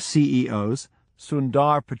 Their CEOs,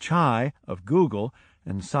 Sundar Pichai of Google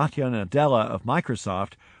and Satya Nadella of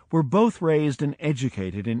Microsoft, were both raised and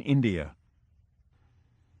educated in India.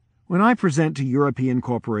 When I present to European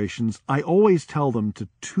corporations, I always tell them to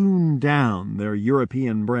tune down their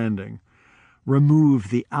European branding, remove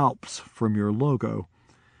the Alps from your logo,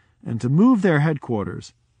 and to move their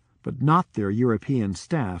headquarters, but not their European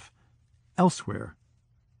staff, elsewhere.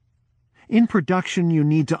 In production, you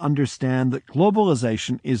need to understand that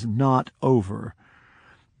globalization is not over.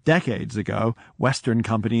 Decades ago, Western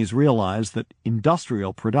companies realized that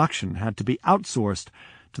industrial production had to be outsourced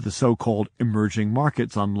to the so-called emerging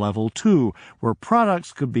markets on level 2, where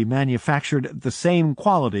products could be manufactured at the same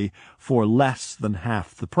quality for less than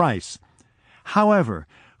half the price. However,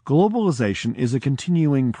 globalization is a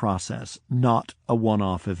continuing process, not a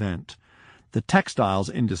one-off event. The textiles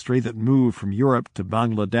industry that moved from Europe to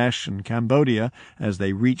Bangladesh and Cambodia as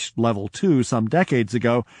they reached level 2 some decades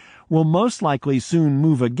ago will most likely soon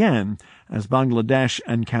move again as Bangladesh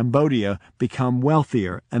and Cambodia become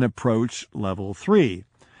wealthier and approach level 3.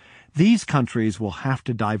 These countries will have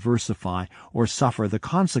to diversify or suffer the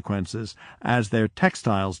consequences as their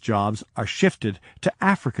textiles jobs are shifted to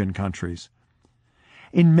African countries.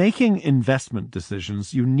 In making investment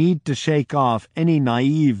decisions, you need to shake off any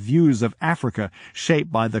naive views of Africa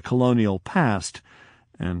shaped by the colonial past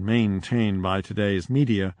and maintained by today's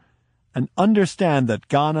media and understand that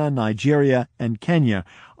Ghana, Nigeria, and Kenya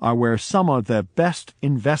are where some of the best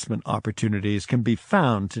investment opportunities can be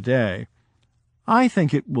found today. I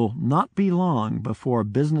think it will not be long before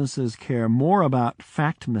businesses care more about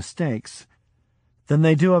fact mistakes than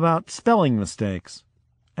they do about spelling mistakes,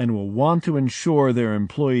 and will want to ensure their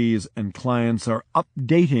employees and clients are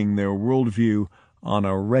updating their worldview on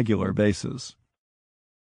a regular basis.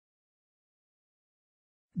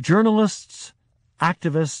 Journalists,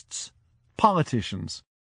 activists, politicians.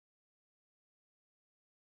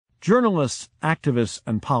 Journalists, activists,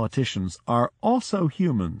 and politicians are also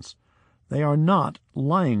humans. They are not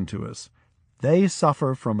lying to us. They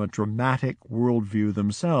suffer from a dramatic worldview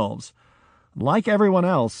themselves. Like everyone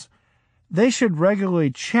else, they should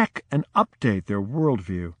regularly check and update their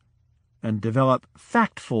worldview and develop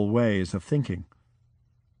factful ways of thinking.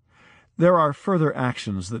 There are further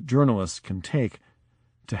actions that journalists can take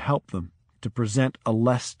to help them to present a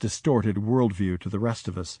less distorted worldview to the rest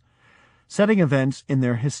of us. Setting events in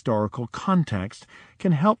their historical context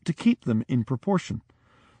can help to keep them in proportion.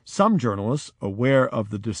 Some journalists, aware of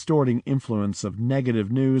the distorting influence of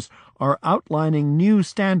negative news, are outlining new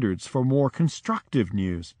standards for more constructive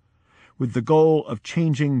news, with the goal of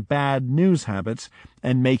changing bad news habits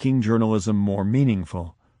and making journalism more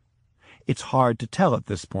meaningful. It's hard to tell at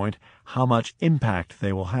this point how much impact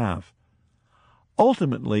they will have.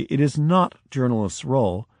 Ultimately, it is not journalists'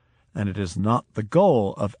 role, and it is not the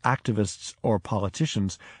goal of activists or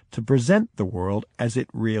politicians to present the world as it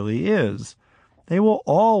really is. They will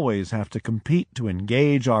always have to compete to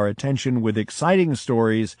engage our attention with exciting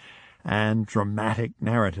stories and dramatic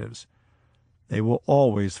narratives. They will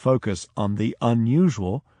always focus on the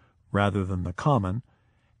unusual rather than the common,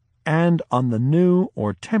 and on the new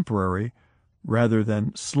or temporary rather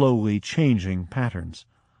than slowly changing patterns.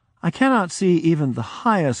 I cannot see even the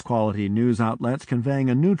highest quality news outlets conveying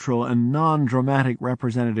a neutral and non-dramatic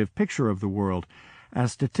representative picture of the world,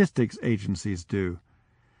 as statistics agencies do.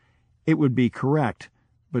 It would be correct,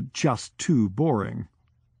 but just too boring.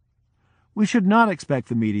 We should not expect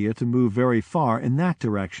the media to move very far in that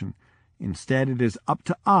direction. Instead, it is up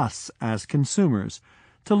to us as consumers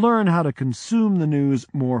to learn how to consume the news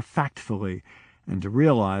more factfully and to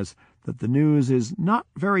realize that the news is not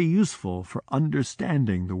very useful for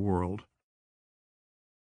understanding the world.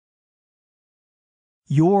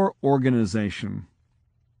 Your organization.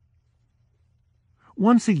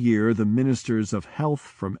 Once a year, the ministers of health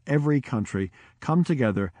from every country come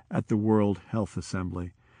together at the World Health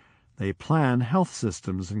Assembly. They plan health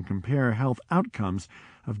systems and compare health outcomes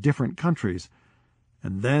of different countries,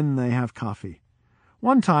 and then they have coffee.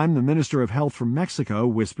 One time, the Minister of Health from Mexico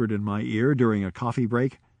whispered in my ear during a coffee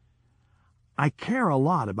break, "I care a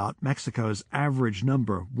lot about Mexico's average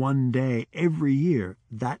number one day every year.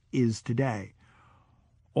 That is today.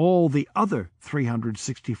 All the other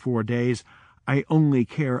 364 days, I only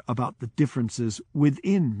care about the differences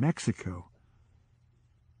within Mexico."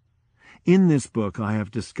 In this book, I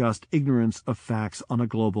have discussed ignorance of facts on a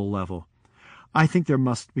global level. I think there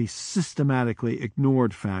must be systematically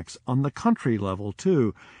ignored facts on the country level,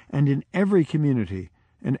 too, and in every community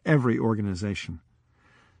and every organization.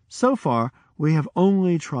 So far, we have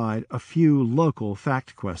only tried a few local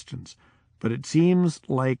fact questions, but it seems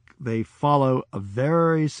like they follow a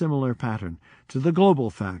very similar pattern to the global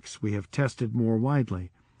facts we have tested more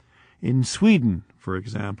widely. In Sweden, for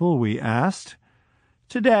example, we asked,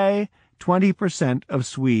 "Today, 20% of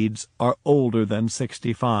Swedes are older than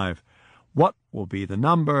 65. What will be the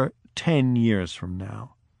number 10 years from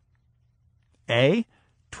now?" A,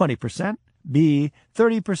 20%, B,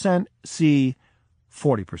 30%, C,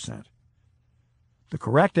 40%. The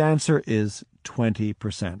correct answer is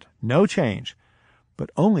 20%. No change.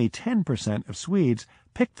 But only 10% of Swedes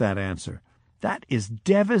picked that answer. That is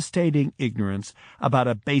devastating ignorance about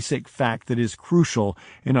a basic fact that is crucial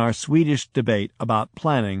in our Swedish debate about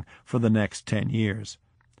planning for the next 10 years.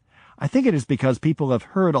 I think it is because people have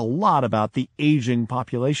heard a lot about the aging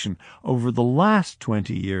population over the last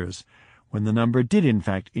 20 years, when the number did in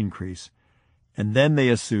fact increase, and then they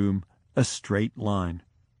assume a straight line.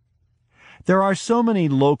 There are so many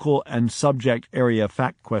local and subject area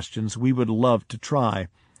fact questions we would love to try.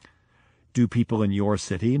 Do people in your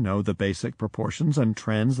city know the basic proportions and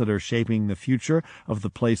trends that are shaping the future of the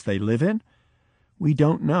place they live in? We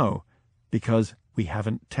don't know, because we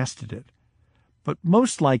haven't tested it. But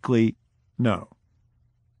most likely, no.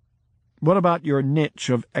 What about your niche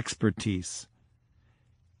of expertise?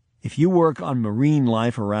 If you work on marine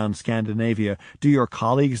life around Scandinavia, do your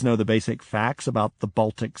colleagues know the basic facts about the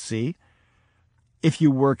Baltic Sea? If you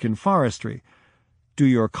work in forestry, do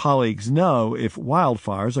your colleagues know if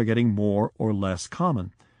wildfires are getting more or less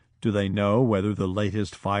common? Do they know whether the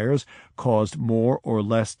latest fires caused more or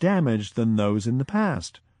less damage than those in the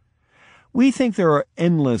past? We think there are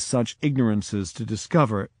endless such ignorances to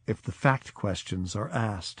discover if the fact questions are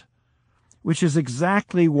asked, which is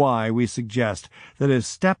exactly why we suggest that as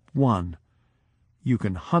step 1, you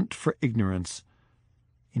can hunt for ignorance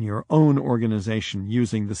in your own organization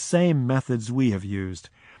using the same methods we have used.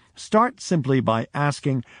 Start simply by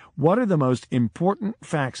asking what are the most important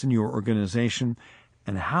facts in your organization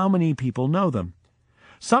and how many people know them.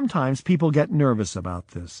 Sometimes people get nervous about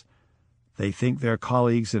this. They think their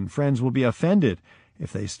colleagues and friends will be offended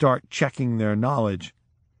if they start checking their knowledge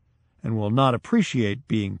and will not appreciate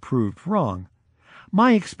being proved wrong.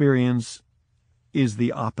 My experience is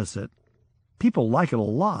the opposite. People like it a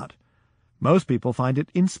lot. Most people find it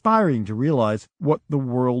inspiring to realize what the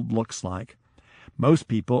world looks like. Most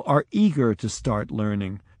people are eager to start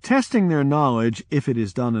learning. Testing their knowledge, if it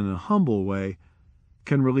is done in a humble way,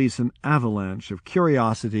 can release an avalanche of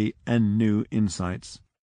curiosity and new insights.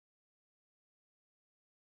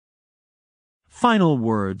 Final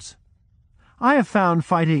words. I have found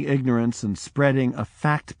fighting ignorance and spreading a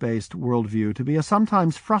fact-based worldview to be a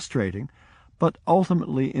sometimes frustrating, but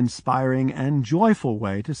ultimately inspiring and joyful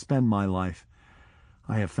way to spend my life.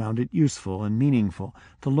 I have found it useful and meaningful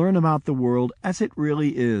to learn about the world as it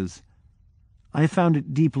really is. I have found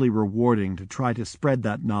it deeply rewarding to try to spread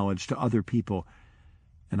that knowledge to other people,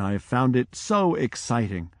 and I have found it so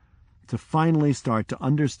exciting to finally start to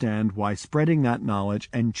understand why spreading that knowledge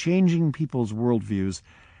and changing people's worldviews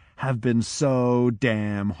have been so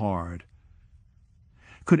damn hard.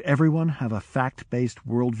 Could everyone have a fact-based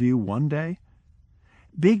worldview one day?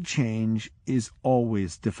 Big change is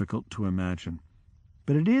always difficult to imagine,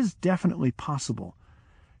 but it is definitely possible,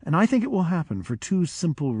 and I think it will happen for 2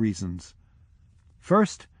 simple reasons.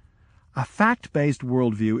 First, a fact-based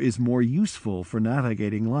worldview is more useful for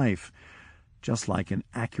navigating life, just like an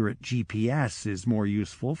accurate GPS is more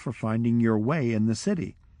useful for finding your way in the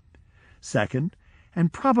city. Second,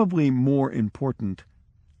 and probably more important,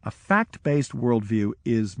 a fact-based worldview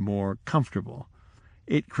is more comfortable.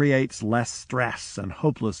 It creates less stress and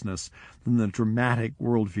hopelessness than the dramatic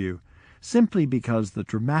worldview, simply because the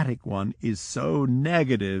dramatic one is so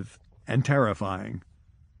negative and terrifying.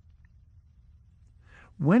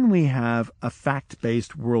 When we have a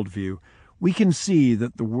fact-based worldview, we can see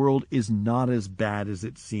that the world is not as bad as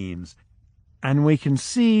it seems, and we can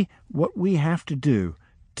see what we have to do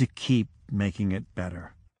to keep making it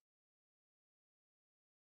better.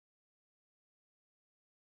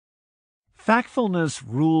 Factfulness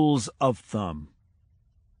rules of thumb.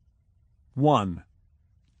 1.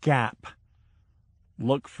 Gap.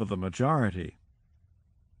 Look for the majority.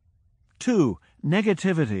 2.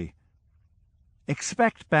 Negativity.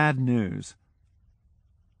 Expect bad news.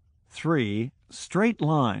 3. Straight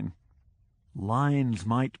line. Lines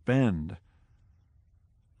might bend.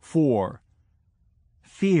 4.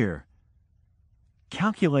 Fear.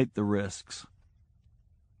 Calculate the risks.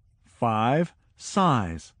 5.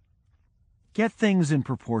 Size. Get things in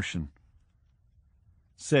proportion.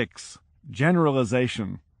 6.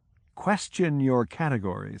 Generalization. Question your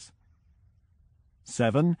categories.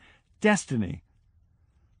 7. Destiny.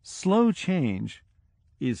 Slow change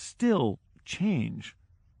is still change.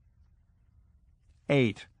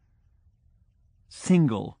 8.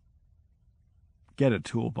 Single. Get a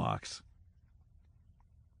toolbox.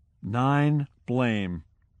 9. Blame.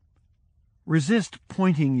 Resist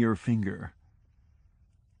pointing your finger.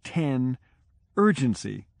 10.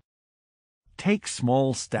 Urgency. Take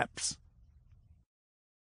small steps.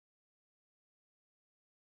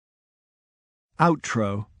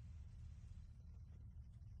 Outro.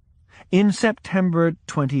 In September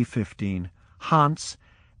 2015, Hans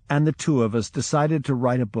and the 2 of us decided to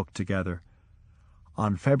write a book together.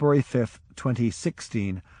 On February 5,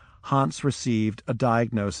 2016, Hans received a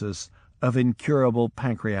diagnosis of incurable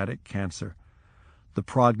pancreatic cancer. The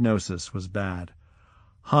prognosis was bad.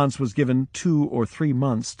 Hans was given 2 or 3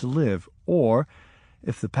 months to live, or,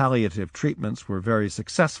 if the palliative treatments were very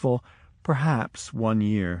successful, perhaps 1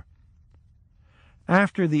 year.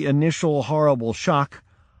 After the initial horrible shock,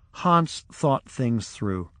 Hans thought things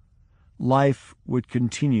through. Life would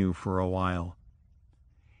continue for a while.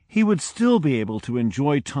 He would still be able to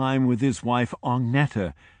enjoy time with his wife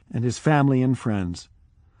Agneta and his family and friends.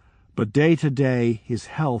 But day to day his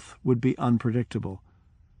health would be unpredictable.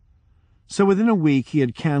 So within a week he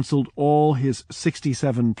had canceled all his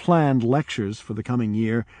 67 planned lectures for the coming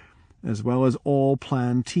year, as well as all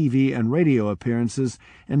planned TV and radio appearances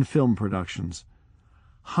and film productions.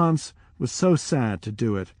 Hans was so sad to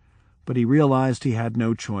do it, but he realized he had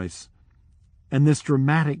no choice. and this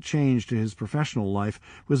dramatic change to his professional life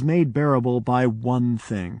was made bearable by one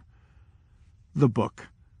thing: the book.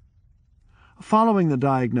 Following the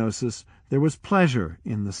diagnosis, there was pleasure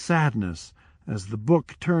in the sadness, as the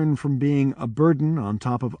book turned from being a burden on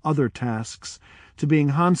top of other tasks to being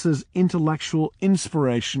Hans's intellectual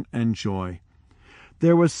inspiration and joy.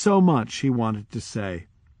 There was so much he wanted to say.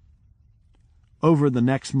 Over the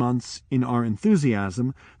next months, in our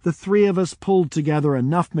enthusiasm, the three of us pulled together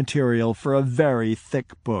enough material for a very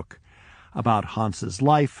thick book about Hans's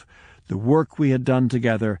life, the work we had done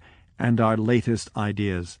together, and our latest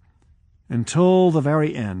ideas. Until the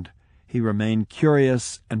very end, he remained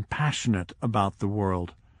curious and passionate about the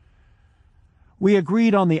world. We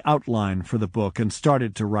agreed on the outline for the book and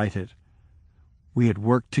started to write it. We had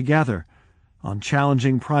worked together on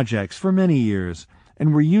challenging projects for many years,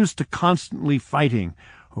 and were used to constantly fighting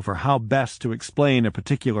over how best to explain a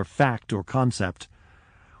particular fact or concept.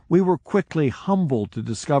 We were quickly humbled to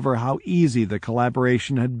discover how easy the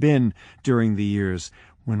collaboration had been during the years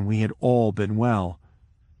when we had all been well,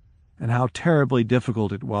 and how terribly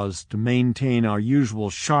difficult it was to maintain our usual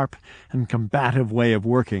sharp and combative way of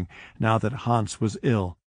working now that Hans was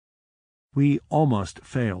ill. We almost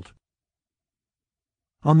failed.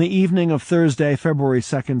 On the evening of Thursday, February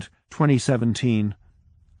 2nd, 2017,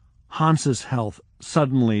 Hans's health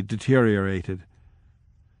suddenly deteriorated.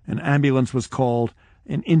 An ambulance was called,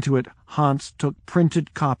 and into it Hans took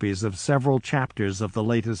printed copies of several chapters of the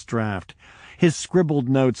latest draft, his scribbled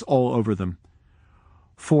notes all over them.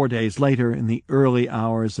 4 days later, in the early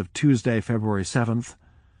hours of Tuesday, February 7th,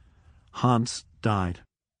 Hans died.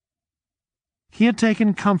 He had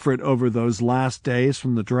taken comfort over those last days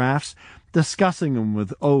from the drafts, discussing them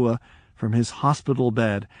with Ola from his hospital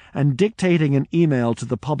bed, and dictating an email to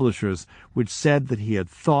the publishers which said that he had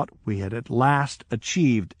thought we had at last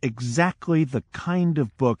achieved exactly the kind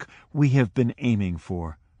of book we have been aiming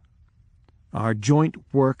for. Our joint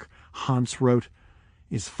work, Hans wrote,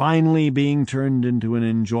 is finally being turned into an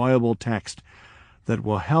enjoyable text that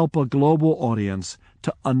will help a global audience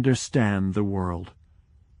to understand the world.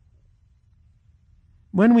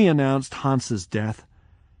 When we announced Hans's death,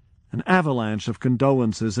 an avalanche of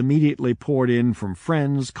condolences immediately poured in from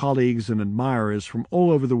friends, colleagues, and admirers from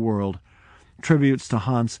all over the world. Tributes to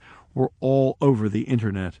Hans were all over the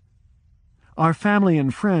Internet. Our family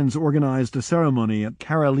and friends organized a ceremony at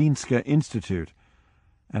Karolinska Institute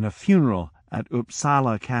and a funeral at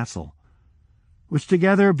Uppsala Castle, which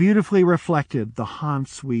together beautifully reflected the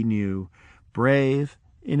Hans we knew, brave,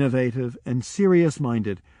 innovative, and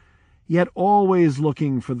serious-minded, yet always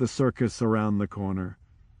looking for the circus around the corner,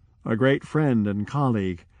 a great friend and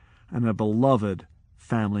colleague, and a beloved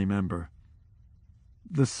family member.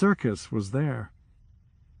 The circus was there.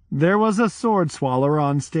 There was a sword swallower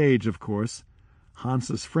on stage, of course,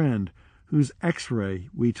 Hans's friend, whose X-ray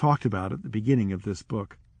we talked about at the beginning of this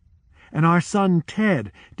book. And our son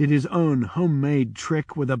Ted did his own homemade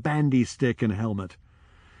trick with a bandy stick and helmet.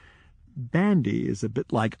 Bandy is a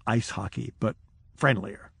bit like ice hockey, but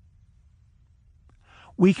friendlier.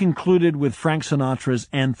 We concluded with Frank Sinatra's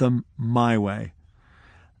anthem, My Way.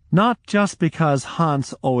 Not just because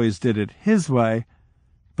Hans always did it his way,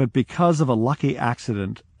 but because of a lucky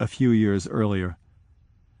accident a few years earlier.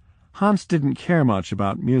 Hans didn't care much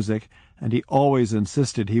about music, and he always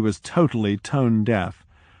insisted he was totally tone-deaf.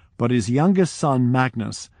 But his youngest son,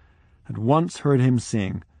 Magnus, had once heard him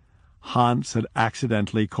sing. Hans had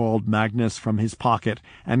accidentally called Magnus from his pocket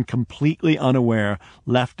and, completely unaware,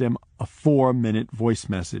 left him a 4-minute voice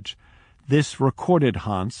message. This recorded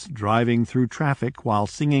Hans driving through traffic while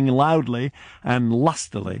singing loudly and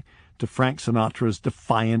lustily to Frank Sinatra's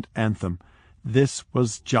defiant anthem. This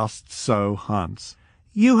was just so Hans.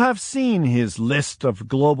 You have seen his list of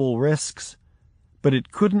global risks, but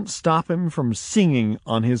it couldn't stop him from singing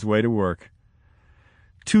on his way to work.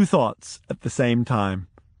 2 thoughts at the same time,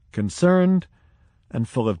 concerned and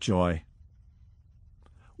full of joy.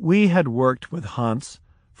 We had worked with Hans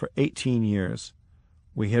for 18 years.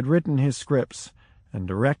 We had written his scripts and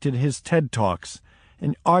directed his TED Talks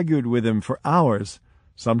and argued with him for hours,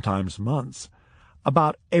 sometimes months,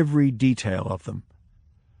 about every detail of them.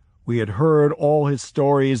 We had heard all his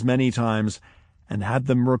stories many times and had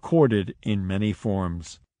them recorded in many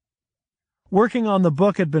forms. Working on the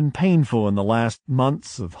book had been painful in the last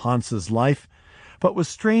months of Hans's life, but was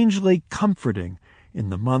strangely comforting in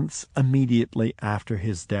the months immediately after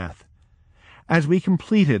his death. As we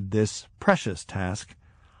completed this precious task,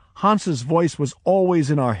 Hans's voice was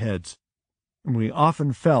always in our heads, and we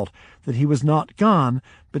often felt that he was not gone,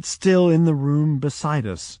 but still in the room beside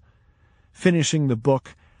us. Finishing the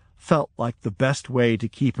book felt like the best way to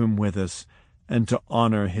keep him with us and to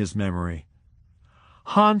honor his memory.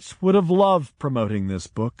 Hans would have loved promoting this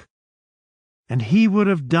book, and he would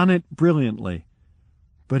have done it brilliantly,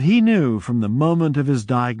 but he knew from the moment of his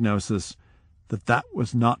diagnosis that that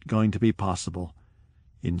was not going to be possible.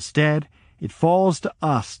 Instead, it falls to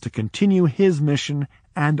us to continue his mission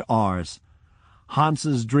and ours.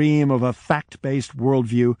 Hans's dream of a fact-based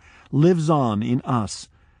worldview lives on in us,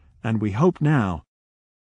 and we hope now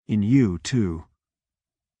in you too.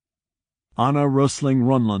 Anna Rosling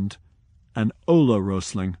Rönnlund and Ola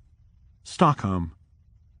Rosling, Stockholm,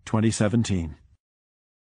 2017.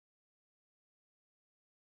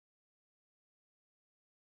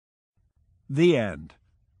 The end.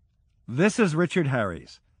 This is Richard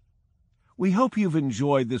Harries. We hope you've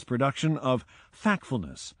enjoyed this production of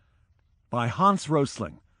Factfulness by Hans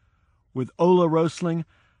Rosling, with Ola Rosling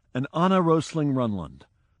and Anna Rosling Rönnlund.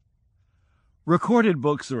 Recorded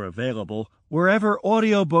books are available wherever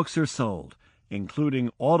audiobooks are sold, including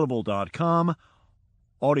Audible.com,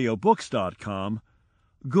 Audiobooks.com,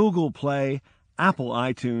 Google Play, Apple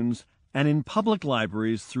iTunes, and in public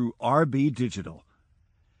libraries through RB Digital.